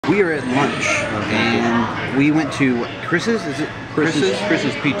We are at lunch, and we went to Chris's. Is it Chris's?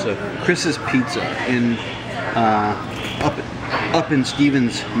 Chris's Pizza. Chris's Pizza in up in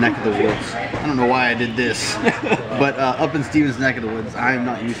Stevens' neck of the woods. I don't know why I did this, but up in Stevens' neck of the woods. I am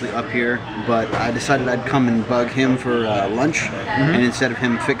not usually up here, but I decided I'd come and bug him for lunch, and instead of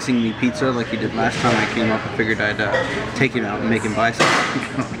him fixing me pizza like he did last time I came up, I figured I'd take him out and make him buy something.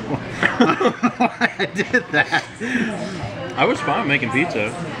 I don't know why I did that. I was fine making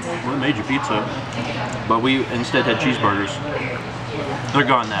pizza. We made you pizza, but we instead had cheeseburgers. They're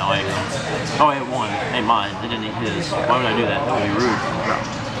gone now. I ate them. Oh, I ate one. I ate mine. I didn't eat his. Why would I do that? That would be rude.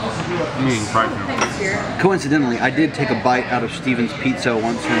 I'm eating fried food. Coincidentally, I did take a bite out of Stevens' Pizza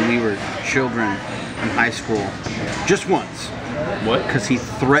once when we were children in high school. Just once. What? Because he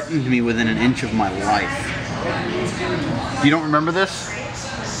threatened me within an inch of my life. You don't remember this?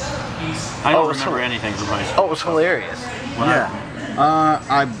 I don't remember anything from high school. Oh, it was hilarious. Yeah.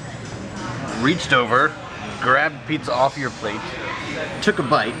 I reached over, grabbed pizza off your plate, took a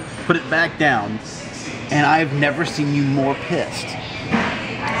bite, put it back down, and I've never seen you more pissed.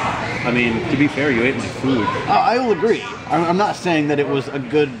 I mean, to be fair, you ate my food. I will agree. I'm not saying that it was a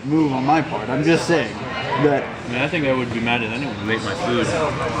good move on my part. I'm just saying that... I mean, I think I would be mad at anyone who ate my food.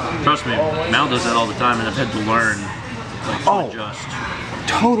 Trust me, Mal does that all the time, and I've had to learn to adjust.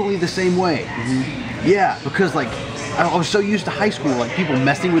 Totally the same way. Yeah, because like, I was so used to high school, like people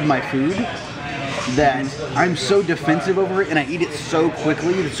messing with my food, that I'm so defensive over it, and I eat it so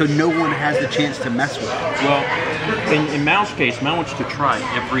quickly, so no one has the chance to mess with it. Well, in Mal's case, Mal wants to try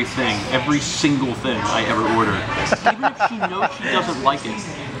everything, every single thing I ever order. Even if she knows she doesn't like it.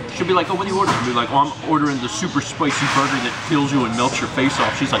 She'll be like, oh, what do you order? She'll be like, oh, I'm ordering the super spicy burger that kills you and melts your face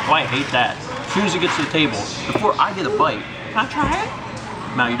off. She's like, oh, I hate that. As soon as it gets to the table, before I get a bite, can I try it?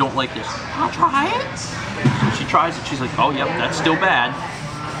 Mal, you don't like this. Can I try it? So she tries it, she's like, oh, yep, that's still bad.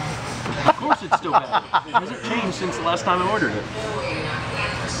 Of course it's still bad. It hasn't changed since the last time I ordered it.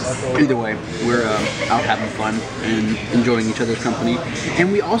 Either way, we're out having fun and enjoying each other's company.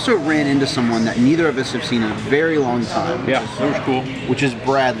 And we also ran into someone that neither of us have seen in a very long time. Yeah, that was cool. Which is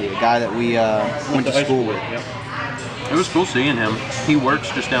Bradley, a guy that we went to school with. Yep. It was cool seeing him. He works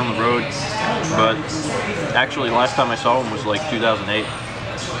just down the road, but actually last time I saw him was like 2008.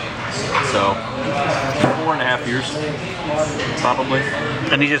 So, 4.5 years, probably.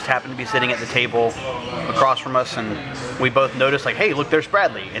 And he just happened to be sitting at the table across from us, and we both noticed, like, hey, look, there's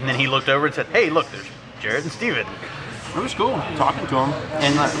Bradley. And then he looked over and said, hey, look, there's Jared and Steven. It was cool talking to him.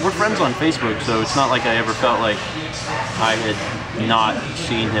 And we're friends on Facebook, so it's not like I ever felt like I had not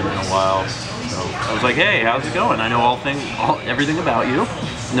seen him in a while. So I was like, hey, how's it going? I know everything about you.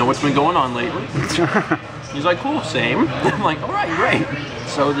 I know what's been going on lately. He's like, cool, same. I'm like, all right, great.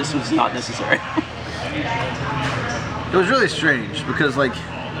 So this was not necessary. It was really strange because, like,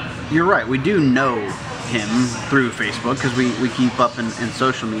 you're right, we do know him through Facebook because we keep up in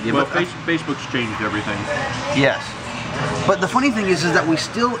social media. Well, but Facebook's changed everything. Yes. But the funny thing is that we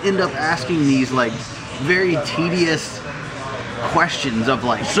still end up asking these, like, very tedious questions of,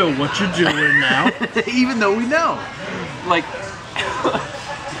 like... So what you doing now? Even though we know. Like...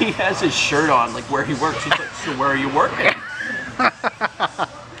 He has his shirt on, like where he works. He's like, so where are you working?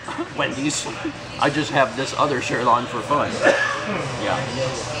 Wendy's. I just have this other shirt on for fun. Yeah.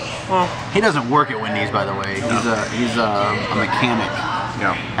 Well, he doesn't work at Wendy's, by the way. He's a mechanic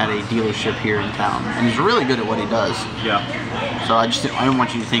at a dealership here in town, and he's really good at what he does. Yeah. So I didn't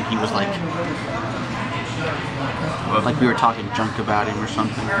want you to think he was like we were talking junk about him or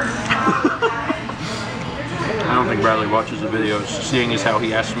something. I don't think Bradley watches the videos, seeing as how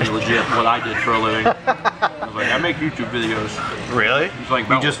he asked me legit what I did for a living. I was like, I make YouTube videos. Really? He's like,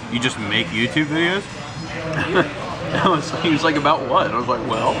 you just make YouTube videos? He was like, about what? I was like,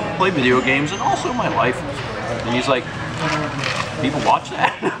 well, I play video games and also my life. And he's like, people watch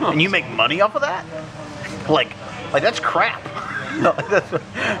that? And you make money off of that? Like that's crap.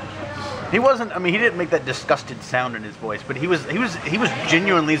 He wasn't. I mean, he didn't make that disgusted sound in his voice, but he was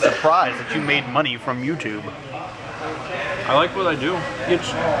genuinely surprised that you made money from YouTube. I like what I do.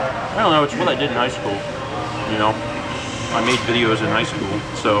 I don't know. It's what I did in high school. You know, I made videos in high school,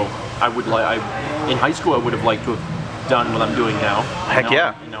 so in high school I would have liked to have done what I'm doing now. Heck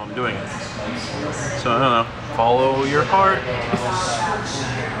yeah. And now I'm doing it. So I don't know. Follow your heart.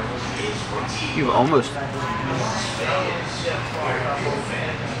 You've almost...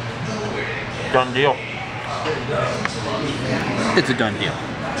 Done deal. It's a done deal.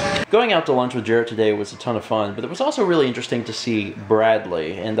 Going out to lunch with Jarrett today was a ton of fun, but it was also really interesting to see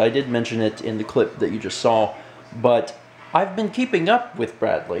Bradley, and I did mention it in the clip that you just saw, but I've been keeping up with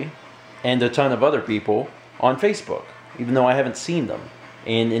Bradley and a ton of other people on Facebook, even though I haven't seen them.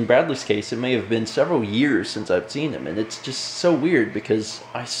 And in Bradley's case, it may have been several years since I've seen him, and it's just so weird because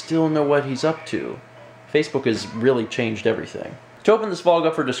I still know what he's up to. Facebook has really changed everything. To open this vlog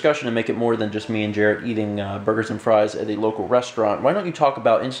up for discussion and make it more than just me and Jarrett eating burgers and fries at a local restaurant, why don't you talk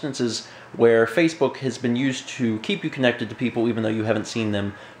about instances where Facebook has been used to keep you connected to people even though you haven't seen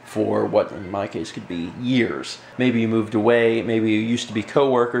them for what, in my case, could be years. Maybe you moved away, maybe you used to be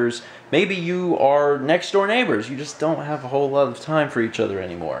co-workers, maybe you are next door neighbors. You just don't have a whole lot of time for each other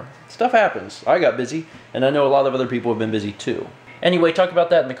anymore. Stuff happens. I got busy, and I know a lot of other people have been busy too. Anyway, talk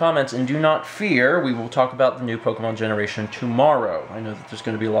about that in the comments, and do not fear, we will talk about the new Pokemon generation tomorrow. I know that there's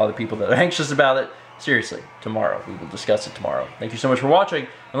going to be a lot of people that are anxious about it. Seriously, tomorrow. We will discuss it tomorrow. Thank you so much for watching,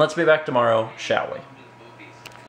 and let's be back tomorrow, shall we?